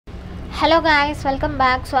Hello guys, welcome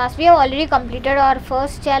back. So as we have already completed our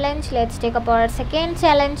first challenge, let's take up our second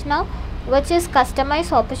challenge now, which is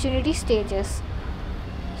customize opportunity stages.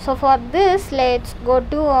 So for this, let's go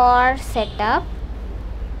to our setup.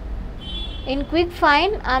 In quick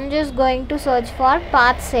find, I'm just going to search for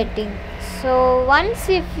path setting. So once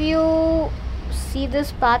if you see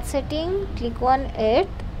this path setting, click on it.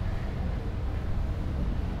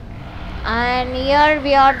 And here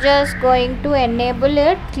we are just going to enable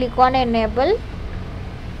it. Click on enable,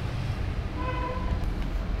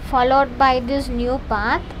 followed by this new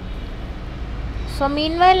path. So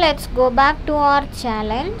meanwhile, let's go back to our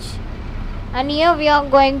challenge, and here we are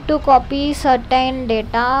going to copy certain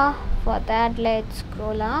data. For that, let's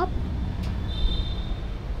scroll up.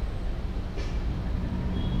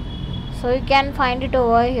 So you can find it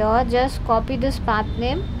over here. Just copy this path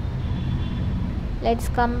name. Let's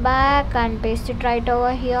come back and paste it right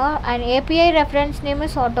over here, and API reference name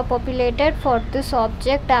is auto populated. For this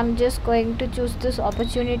object, I'm just going to choose this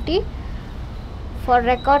opportunity. For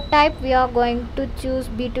record type, we are going to choose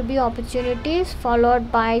B2B opportunities,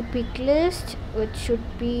 followed by pick list, which should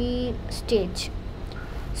be stage.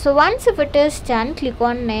 So once if it is done, click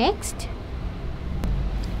on next,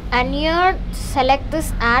 and here select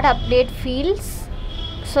this add update fields.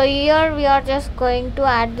 So here we are just going to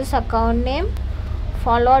add this account name,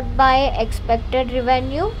 followed by expected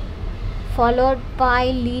revenue, followed by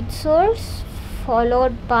lead source,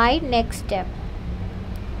 followed by next step.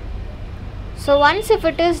 So once if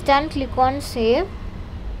it is done, click on save.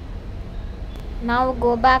 Now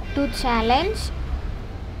go back to challenge,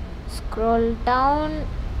 scroll down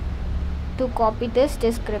to copy this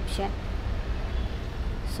description.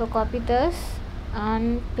 So copy this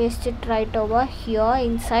and paste it right over here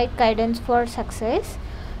inside guidance for success.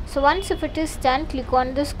 So once if it is done, click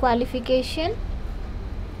on this qualification.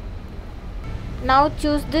 Now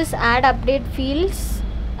choose this add update fields,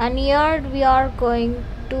 and here we are going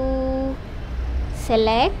to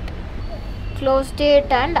select close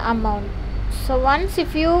date and amount. So once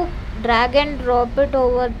if you drag and drop it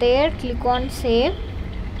over there, click on save,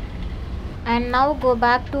 and now go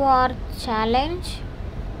back to our challenge.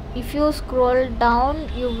 If you scroll down,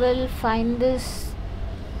 you will find this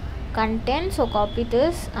content. So copy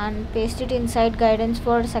this and paste it inside guidance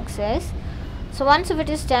for success. So once if it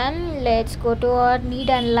is done, let's go to our need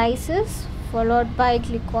analysis, followed by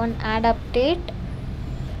click on add update,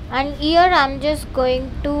 and here I'm just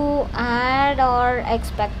going to add our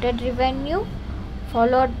expected revenue,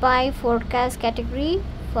 followed by forecast category,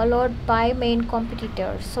 followed by main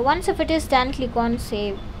competitors. So once if it is done, click on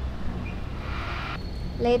save.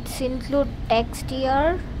 Let's include text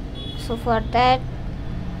here. So for that,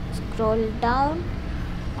 scroll down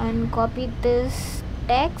and copy this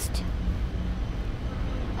text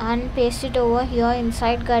and paste it over here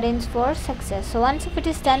inside guidance for success. So once if it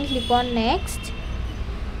is done, click on next,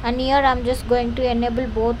 and here I'm just going to enable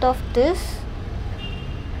both of this.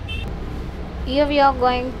 Here we are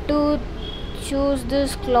going to choose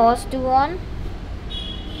this closed one,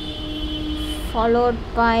 followed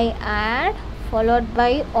by add, followed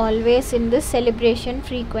by always in this celebration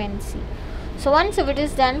frequency. So once if it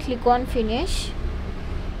is done, click on finish.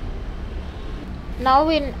 Now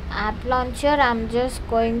in app launcher, I'm just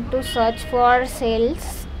going to search for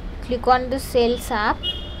sales. Click on the sales app.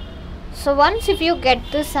 So once if you get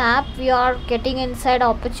this app, we are getting inside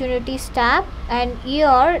opportunities tab, and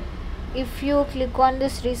here if you click on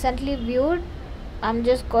this recently viewed, I'm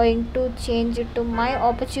just going to change it to my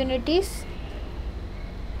opportunities,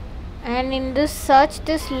 and in this search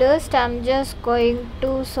this list, I'm just going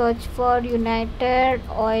to search for United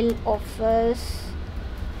Oil Office.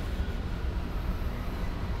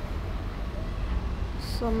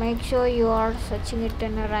 So make sure you are searching it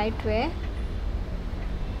in the right way.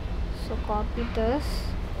 So copy this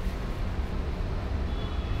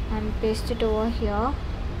and paste it over here.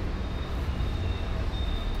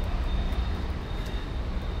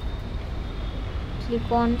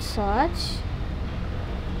 Click on search.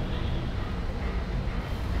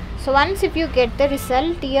 So once if you get the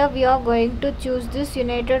result, here we are going to choose this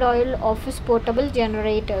United Oil Office portable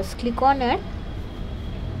generators. Click on it,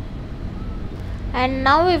 and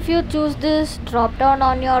now if you choose this drop down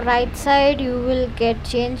on your right side, you will get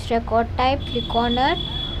change record type. Click on it,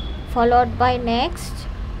 followed by next,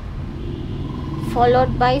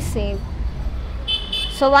 followed by save.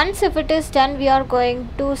 So once if it is done, we are going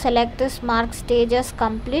to select this mark stage as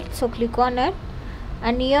complete. So click on it,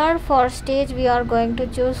 and here for stage we are going to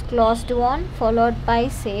choose closed one, followed by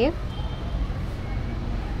save.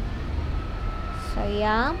 So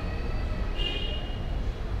yeah,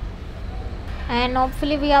 and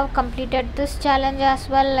hopefully we have completed this challenge as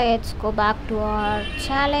well. Let's go back to our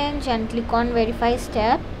challenge and click on verify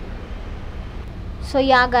step. So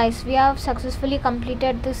yeah guys, we have successfully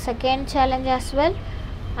completed this second challenge as well,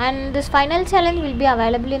 and this final challenge will be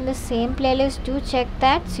available in the same playlist. Do check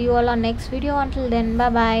that. See you all on next video. Until then, bye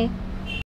bye.